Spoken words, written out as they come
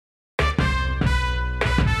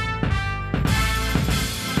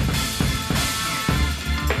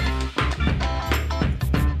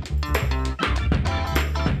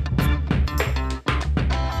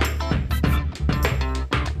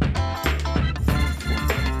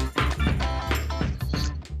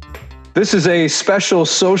This is a special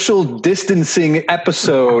social distancing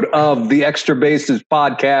episode of the Extra Bases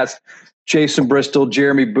podcast. Jason Bristol,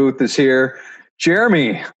 Jeremy Booth is here.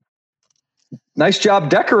 Jeremy, nice job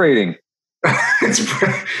decorating.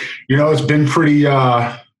 It's been pretty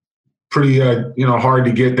hard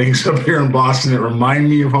to get things up here in Boston that remind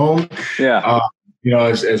me of home. Yeah.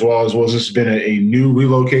 As well as this has been a new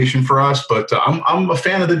relocation for us, but I'm a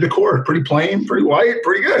fan of the decor. Pretty plain, pretty white,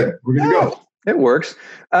 pretty good. We're good to go. It works.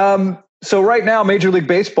 So right now, Major League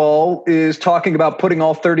Baseball is talking about putting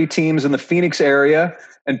all 30 teams in the Phoenix area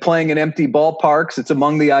and playing in empty ballparks. It's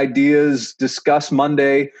among the ideas discussed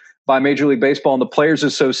Monday by Major League Baseball and the Players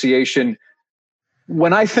Association.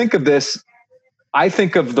 When I think of this, I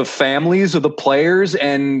think of the families of the players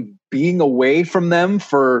and being away from them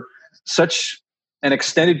for such an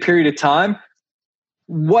extended period of time.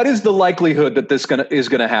 What is the likelihood that this is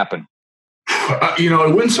going to happen?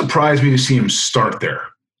 It wouldn't surprise me to see them start there.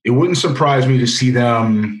 It wouldn't surprise me to see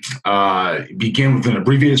them begin with an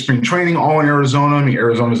abbreviated spring training all in Arizona. I mean,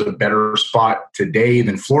 Arizona is a better spot today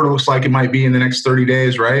than Florida looks like it might be in the next 30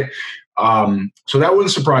 days, right? So that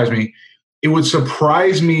wouldn't surprise me. It would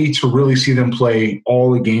surprise me to really see them play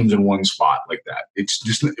all the games in one spot like that. It's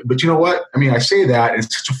just, but you know what? I mean, I say that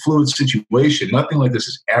it's such a fluid situation. Nothing like this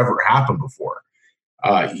has ever happened before.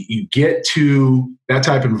 You get to that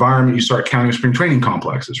type of environment, you start counting spring training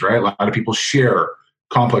complexes, right? A lot of people share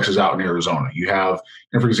complexes out in Arizona. You have,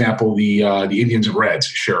 for example, the Indians and Reds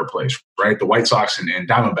share a place, right? The White Sox and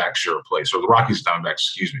Diamondbacks share a place, or the Rockies and Diamondbacks,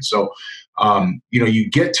 excuse me. So, you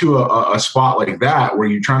get to a spot like that where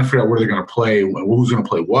you're trying to figure out where they're going to play and who's going to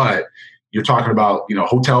play what. You're talking about,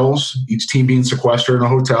 hotels, each team being sequestered in a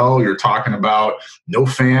hotel. You're talking about no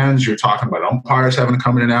fans. You're talking about umpires having to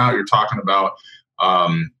come in and out. You're talking about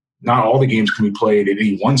not all the games can be played at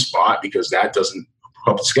any one spot because that doesn't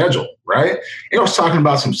help the schedule, right? And I was talking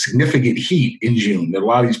about some significant heat in June that a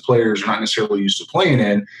lot of these players are not necessarily used to playing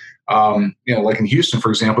in. Like in Houston, for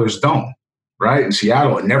example, there's a dome, right? In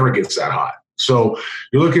Seattle, it never gets that hot. So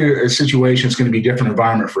you're looking at a situation that's going to be a different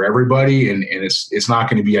environment for everybody, and it's not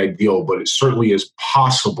going to be ideal, but it certainly is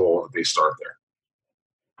possible that they start there.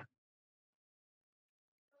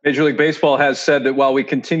 Major League Baseball has said that while we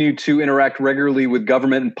continue to interact regularly with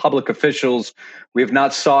government and public officials, we have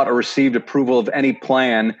not sought or received approval of any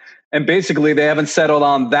plan. And basically, they haven't settled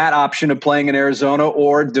on that option of playing in Arizona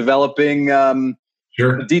or developing a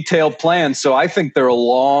detailed plan. So I think they're a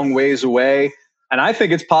long ways away. And I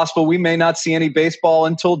think it's possible we may not see any baseball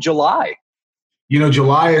until July.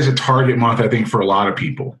 July is a target month, I think, for a lot of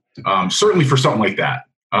people, certainly for something like that.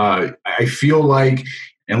 I feel like,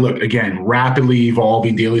 and look, again, rapidly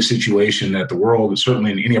evolving daily situation that the world,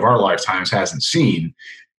 certainly in any of our lifetimes, hasn't seen.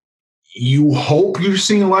 You hope you're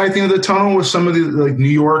seeing a light at the end of the tunnel with some of the, like New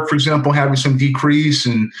York, for example, having some decrease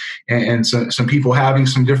and some people having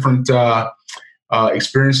some different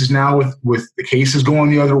experiences now with the cases going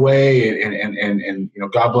the other way. And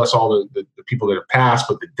God bless all the people that have passed,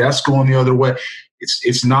 but the deaths going the other way.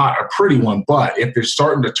 It's not a pretty one, but if they're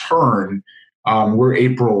starting to turn, we're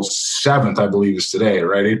April 7th, I believe is today,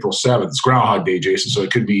 right? April 7th. It's Groundhog Day, Jason, so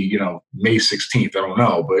it could be, May 16th. I don't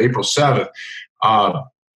know. But April 7th,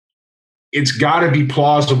 it's got to be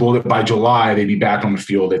plausible that by July they'd be back on the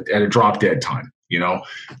field at a drop-dead time.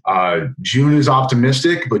 June is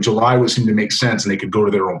optimistic, but July would seem to make sense, and they could go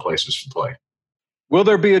to their own places to play. Will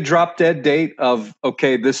there be a drop-dead date of,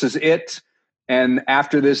 okay, this is it, and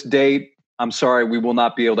after this date, I'm sorry, we will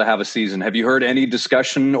not be able to have a season? Have you heard any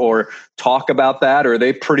discussion or talk about that? Or are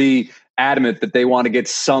they pretty adamant that they want to get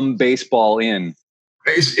some baseball in?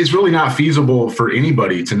 It's really not feasible for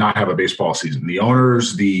anybody to not have a baseball season. The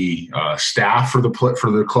owners, the staff for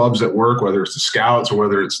the clubs that work, whether it's the scouts or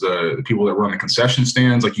whether it's the people that run the concession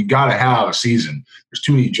stands, like you got to have a season. There's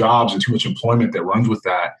too many jobs and too much employment that runs with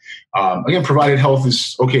that. Again, provided health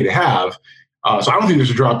is okay to have. So I don't think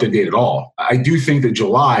there's a drop-dead date at all. I do think that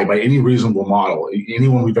July, by any reasonable model,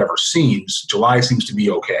 anyone we've ever seen, July seems to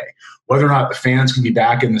be okay. Whether or not the fans can be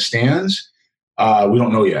back in the stands, we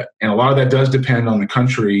don't know yet. And a lot of that does depend on the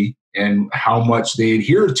country and how much they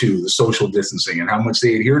adhere to the social distancing and how much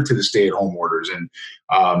they adhere to the stay-at-home orders. And,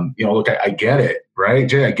 look, I get it, right,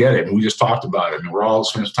 Jay? I get it. And we just talked about it. And we're all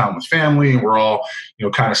spending time with family, and we're all,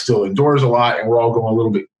 kind of still indoors a lot, and we're all going a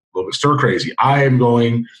little bit stir crazy. I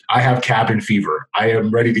have cabin fever. I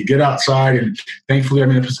am ready to get outside, and thankfully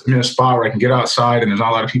I'm in a spot where I can get outside and there's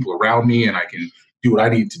not a lot of people around me and I can do what I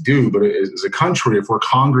need to do. But as a country, if we're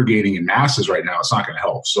congregating in masses right now, it's not going to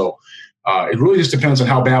help. So it really just depends on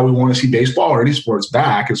how bad we want to see baseball or any sports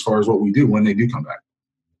back as far as what we do when they do come back.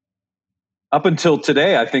 Up until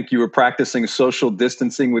today, I think you were practicing social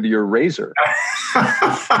distancing with your razor.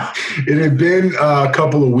 It had been a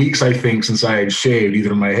couple of weeks, I think, since I had shaved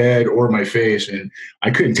either my head or my face, and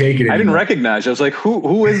I couldn't take it anymore. I didn't recognize you. I was like,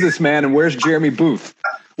 who is this man, and where's Jeremy Booth?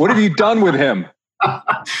 What have you done with him?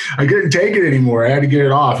 I couldn't take it anymore. I had to get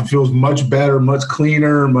it off. It feels much better, much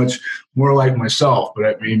cleaner, much more like myself. But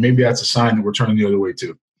I mean, maybe that's a sign that we're turning the other way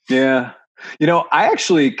too. Yeah. I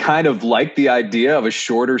actually kind of like the idea of a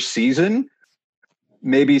shorter season,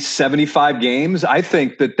 maybe 75 games. I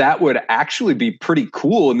think that would actually be pretty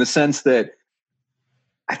cool in the sense that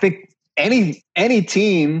I think any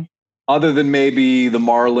team other than maybe the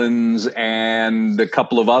Marlins and a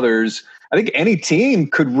couple of others, I think any team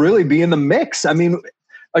could really be in the mix. I mean,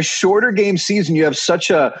 a shorter game season, you have such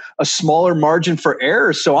a smaller margin for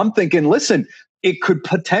error. So I'm thinking, listen, it could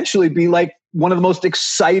potentially be like one of the most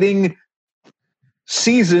exciting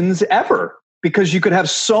seasons ever because you could have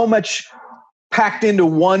so much packed into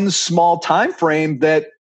one small time frame that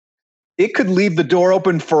it could leave the door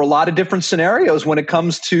open for a lot of different scenarios when it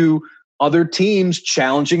comes to other teams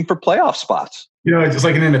challenging for playoff spots. It's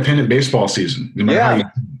like an independent baseball season. No matter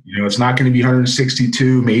how it's not going to be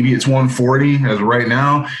 162. Maybe it's 140 as of right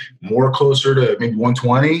now, more closer to maybe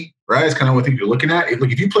 120, right? It's kind of what I think you're looking at.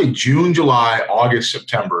 Look, if you play June, July, August,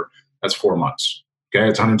 September, that's 4 months. Okay,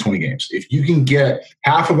 it's 120 games. If you can get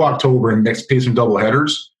half of October and play some double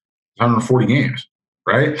headers, it's 140 games,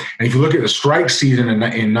 right? And if you look at the strike season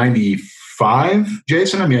in 95,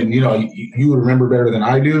 Jason, I mean, you would remember better than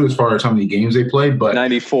I do as far as how many games they played, but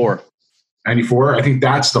 94, I think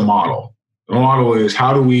that's the model. The model is it's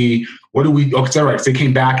all right. They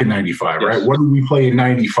came back in 95, right? What did we play in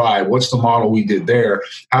 95? What's the model we did there?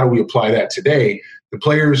 How do we apply that today? The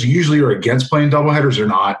players usually are against playing doubleheaders or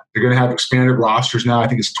not. They're going to have expanded rosters now. I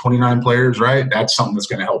think it's 29 players, right? That's something that's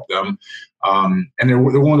going to help them. And they're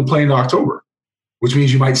willing to play into October, which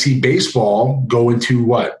means you might see baseball go into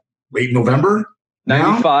what? Late November?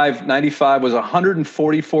 95 was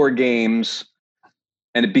 144 games,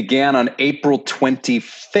 and it began on April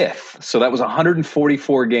 25th. So that was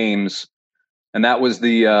 144 games, and that was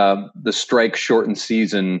the strike shortened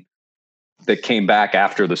season that came back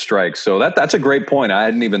after the strike. So that's a great point. I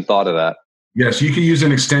hadn't even thought of that. Yes, you can use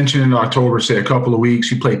an extension in October, say a couple of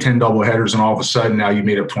weeks, you play 10 doubleheaders, and all of a sudden now you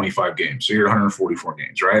made up 25 games. So you're at 144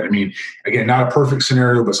 games, right? I mean, again, not a perfect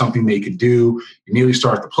scenario, but something they could do. Immediately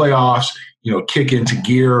start the playoffs, kick into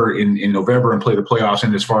gear in November and play the playoffs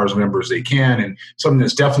in as far as November as they can. And something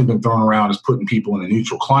that's definitely been thrown around is putting people in a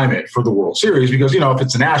neutral climate for the World Series because, if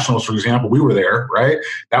it's the Nationals, for example, we were there, right?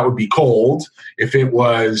 That would be cold. If it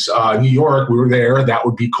was New York, we were there, that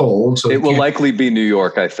would be cold. So it will likely be New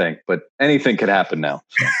York, I think, but anything could happen now.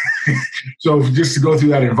 So just to go through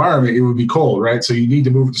that environment, it would be cold, right? So you need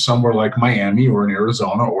to move it to somewhere like Miami or in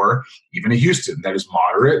Arizona or even in Houston that is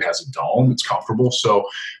moderate, has a dome, it's comfortable. So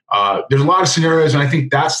there's a lot of scenarios, and I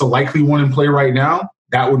think that's the likely one in play right now.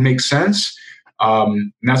 That would make sense.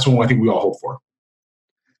 And that's the one I think we all hope for.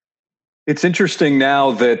 It's interesting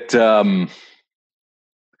now that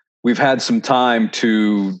we've had some time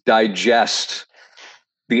to digest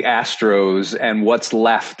the Astros and what's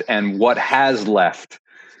left and what has left.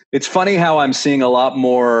 It's funny how I'm seeing a lot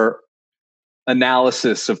more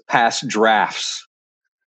analysis of past drafts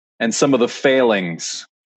and some of the failings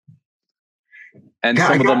and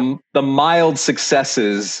some of the mild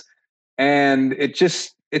successes. And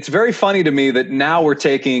it's very funny to me that now we're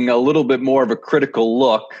taking a little bit more of a critical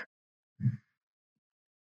look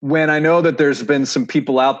when I know that there's been some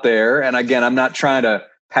people out there. And again, I'm not trying to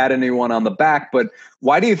pat anyone on the back, but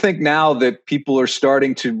why do you think now that people are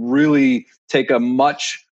starting to really take a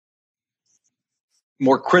much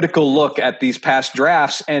more critical look at these past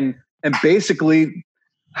drafts and basically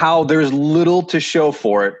how there's little to show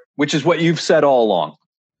for it, which is what you've said all along?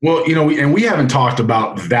 Well, we haven't talked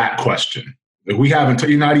about that question. We haven't,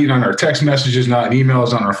 not even on our text messages, not in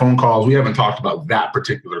emails, on our phone calls. We haven't talked about that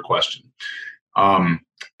particular question.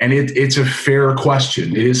 And it's a fair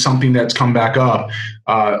question. It is something that's come back up.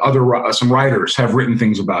 Some writers have written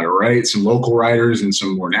things about it, right? Some local writers and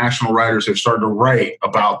some more national writers have started to write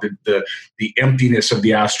about the emptiness of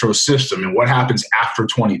the Astros system and what happens after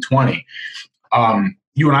 2020.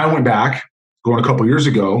 You and I went back, going a couple years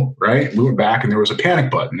ago, right? We went back and there was a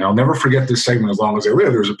panic button. And I'll never forget this segment as long as I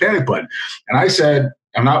live. There was a panic button. And I said,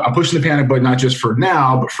 I'm pushing the panic button not just for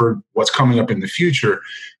now, but for what's coming up in the future.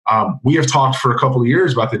 We have talked for a couple of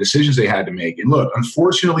years about the decisions they had to make. And look,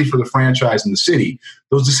 unfortunately for the franchise and the city,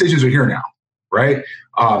 those decisions are here now, right?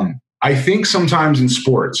 I think sometimes in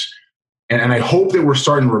sports, and I hope that we're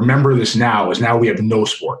starting to remember this now, is now we have no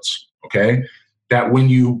sports, okay? That when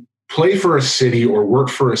you play for a city or work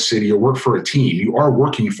for a city or work for a team, you are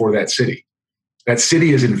working for that city. That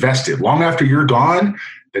city is invested. Long after you're gone,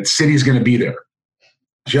 that city is going to be there.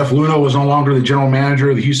 Jeff Luhnow was no longer the general manager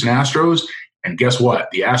of the Houston Astros. And guess what?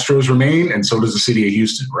 The Astros remain, and so does the city of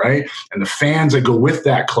Houston, right? And the fans that go with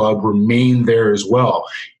that club remain there as well.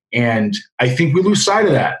 And I think we lose sight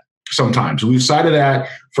of that sometimes. We lose sight of that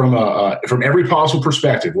from every possible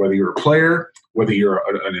perspective, whether you're a player, whether you're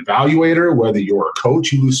an evaluator, whether you're a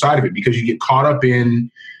coach, you lose sight of it because you get caught up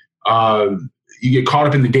in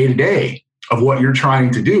the day-to-day of what you're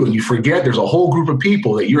trying to do. And you forget there's a whole group of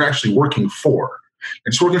people that you're actually working for.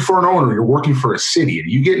 It's working for an owner. You're working for a city. And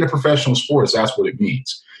you get into professional sports, that's what it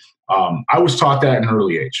means. I was taught that at an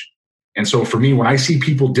early age. And so for me, when I see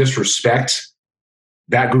people disrespect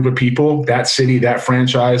that group of people, that city, that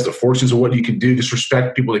franchise, the fortunes of what you can do,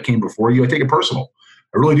 disrespect people that came before you, I take it personal.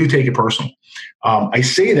 I really do take it personal. I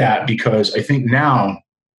say that because I think now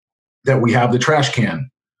that we have the trash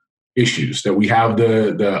can issues, that we have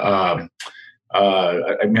it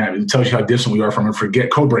tells you how distant we are from it. Forget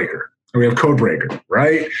Codebreaker. We have Codebreaker,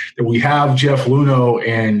 right? That we have Jeff Luhnow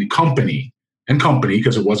and company,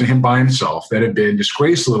 because it wasn't him by himself, that have been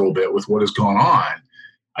disgraced a little bit with what has gone on.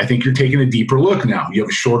 I think you're taking a deeper look now. You have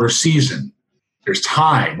a shorter season. There's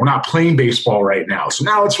time. We're not playing baseball right now. So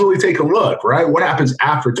now let's really take a look, right? What happens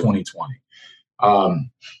after 2020?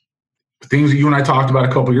 Things that you and I talked about a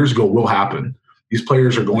couple of years ago will happen. These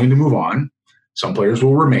players are going to move on. Some players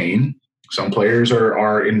will remain. Some players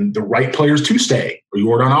are in the right players to stay. A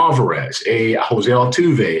Yordan Alvarez, a Jose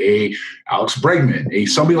Altuve, a Alex Bregman,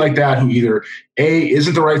 somebody like that who either A,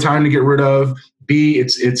 isn't the right time to get rid of, B,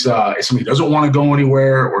 it's somebody who doesn't want to go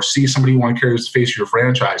anywhere, or C, somebody you want to carry the face of your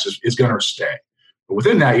franchise is going to stay. But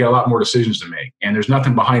within that, you got a lot more decisions to make, and there's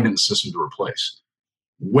nothing behind it in the system to replace.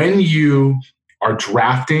 When you are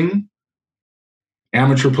drafting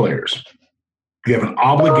amateur players, you have an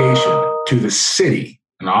obligation to the city,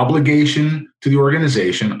 an obligation to the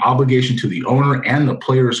organization, obligation to the owner and the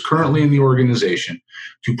players currently in the organization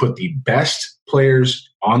to put the best players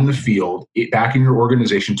on the field back in your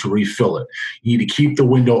organization to refill it. You need to keep the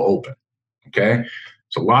window open, okay?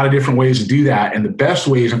 There's a lot of different ways to do that, and the best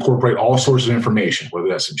way is incorporate all sorts of information, whether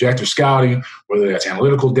that's subjective scouting, whether that's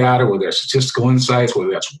analytical data, whether that's statistical insights,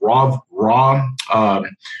 whether that's raw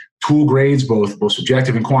tool grades, both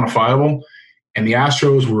subjective and quantifiable. And the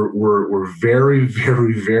Astros were very,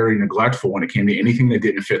 very, very neglectful when it came to anything that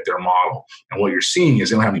didn't fit their model. And what you're seeing is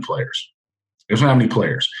they don't have any players. They don't have any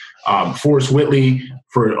players. Forrest Whitley,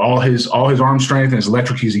 for all his arm strength and as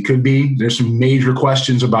electric as he could be, there's some major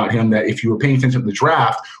questions about him that if you were paying attention to the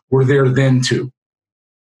draft, were there then too.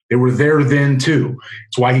 They were there then too.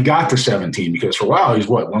 It's why he got to 17, because for a while he's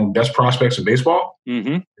one of the best prospects in baseball.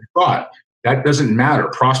 Mm-hmm. But that doesn't matter.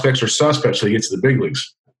 Prospects are suspects till he gets to the big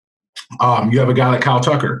leagues. You have a guy like Kyle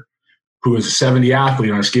Tucker, who is a 70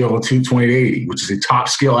 athlete on a scale of 220 to 80, which is a top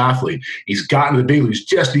skill athlete. He's gotten to the big leagues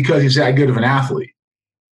just because he's that good of an athlete.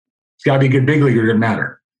 He's got to be a good big leaguer, it doesn't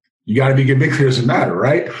matter. You got to be a good big leaguer, it doesn't matter,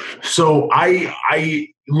 right? So I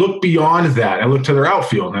look beyond that. I look to their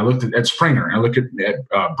outfield, and I looked at Springer, and I look at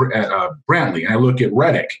Brantley, and I look at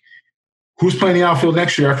Reddick. Who's playing the outfield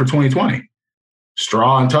next year after 2020?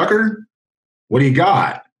 Straw and Tucker? What do you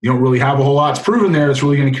got? You don't really have a whole lot. It's proven there that's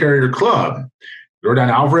really going to carry your club. Yordan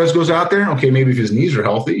Alvarez goes out there. Okay, maybe if his knees are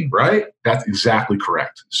healthy, right? That's exactly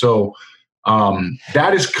correct. So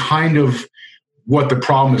that is kind of what the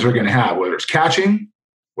problem is they're going to have, whether it's catching,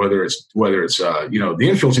 whether it's the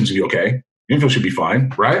infield seems to be okay. The infield should be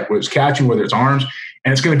fine, right? Whether it's catching, whether it's arms,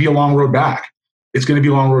 and it's going to be a long road back. It's going to be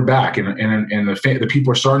a long road back, and the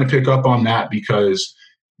people are starting to pick up on that because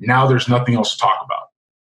now there's nothing else to talk about.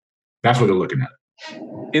 That's what they're looking at.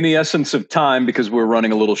 In the essence of time, because we're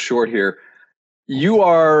running a little short here, you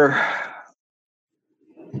are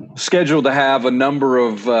scheduled to have a number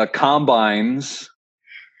of combines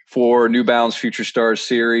for New Balance Future Stars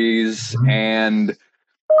Series. Mm-hmm. And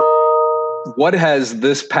what has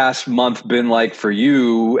this past month been like for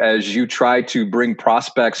you as you try to bring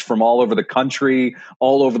prospects from all over the country,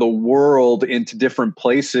 all over the world into different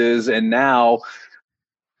places? And now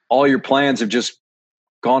all your plans have just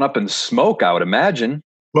gone up in smoke, I would imagine.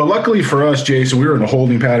 Well, luckily for us, Jason, we were in a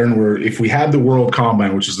holding pattern where if we had the World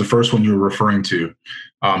Combine, which is the first one you were referring to,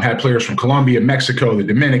 had players from Colombia, Mexico, the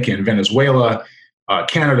Dominican, Venezuela,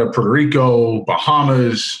 Canada, Puerto Rico,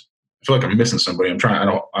 Bahamas. I feel like I'm missing somebody. I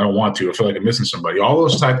don't want to. I feel like I'm missing somebody. All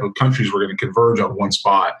those type of countries were going to converge on one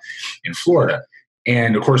spot in Florida.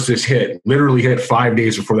 And of course, this literally hit 5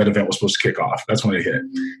 days before that event was supposed to kick off. That's when it hit.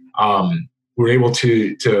 We were able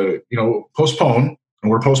to postpone, and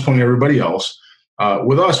we're postponing everybody else.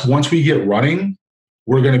 With us, once we get running,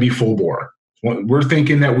 we're going to be full bore. We're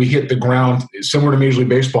thinking that we hit the ground similar to Major League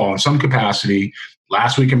Baseball in some capacity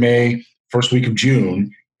last week of May, first week of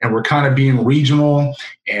June, and we're kind of being regional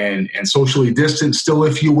and socially distant still,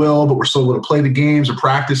 if you will, but we're still able to play the games or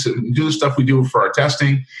practice and do the stuff we do for our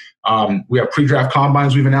testing. We have pre-draft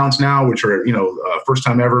combines we've announced now, which are, first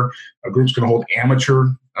time ever. A group's going to hold amateur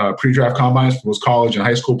pre-draft combines for those college and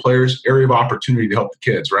high school players. Area of opportunity to help the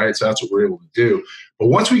kids, right? So that's what we're able to do. But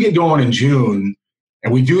once we get going in June,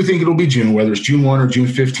 and we do think it'll be June, whether it's June 1 or June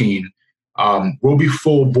 15, we'll be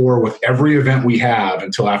full bore with every event we have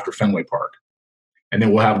until after Fenway Park. And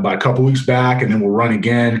then we'll have about a couple weeks back, and then we'll run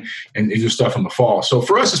again and do stuff in the fall. So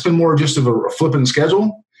for us, it's been more just of a flip in the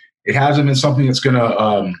schedule. It hasn't been something that's going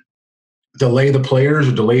to delay the players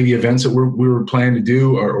or delay the events that we were planning to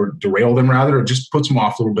do, or derail them rather, or just puts them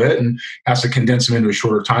off a little bit and has to condense them into a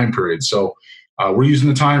shorter time period. So we're using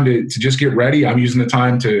the time to just get ready. I'm using the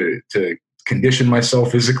time to condition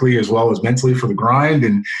myself physically as well as mentally for the grind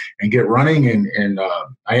and get running. And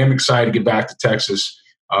I am excited to get back to Texas,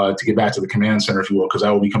 to get back to the command center, if you will, because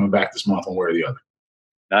I will be coming back this month one way or the other.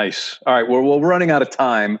 Nice. All right. Well, we're running out of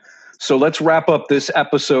time. So let's wrap up this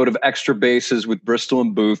episode of Extra Bases with Bristol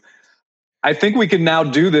and Booth. I think we can now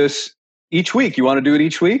do this each week. You want to do it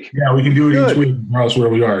each week? Yeah, we can do it each week. Regardless where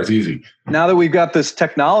we are. It's easy. Now that we've got this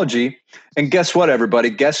technology, and guess what, everybody?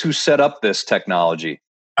 Guess who set up this technology?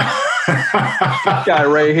 This guy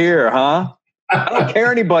right here, huh? I don't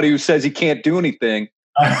care anybody who says he can't do anything.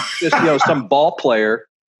 Just, some ball player.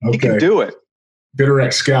 Okay. He can do it. Bitter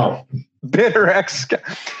ex-scout. Bitter ex-scout.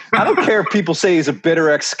 I don't care if people say he's a bitter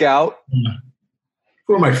ex-scout.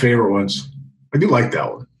 One of my favorite ones. I do like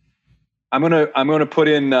that one. I'm gonna put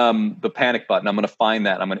in the panic button. I'm gonna find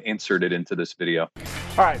that. I'm gonna insert it into this video.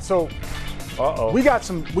 All right, so we got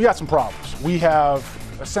some problems. We have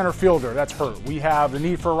a center fielder that's hurt. We have the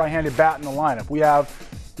need for a right-handed bat in the lineup. We have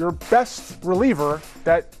your best reliever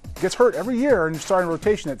that gets hurt every year in starting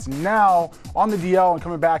rotation that's now on the DL and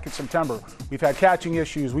coming back in September. We've had catching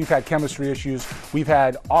issues. We've had chemistry issues. We've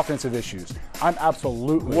had offensive issues. I'm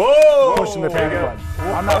absolutely pushing the panic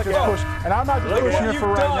button. I'm not just pushing, and I'm not just pushing it for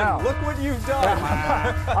right now. Look what you've done.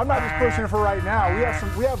 I'm not just pushing it for right now.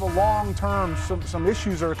 We have a long-term, some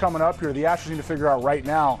issues that are coming up here. The Astros need to figure out right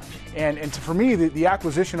now. And for me, the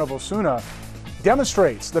acquisition of Osuna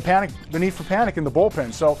demonstrates the need for panic in the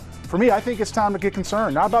bullpen. So for me, I think it's time to get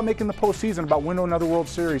concerned. Not about making the postseason, about window another World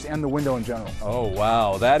Series and the window in general. Oh,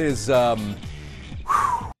 wow. That is all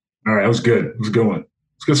right, that was good. It was a good one.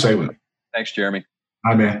 It's a good segment. Thanks, Jeremy.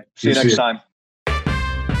 Hi, man. See you next time.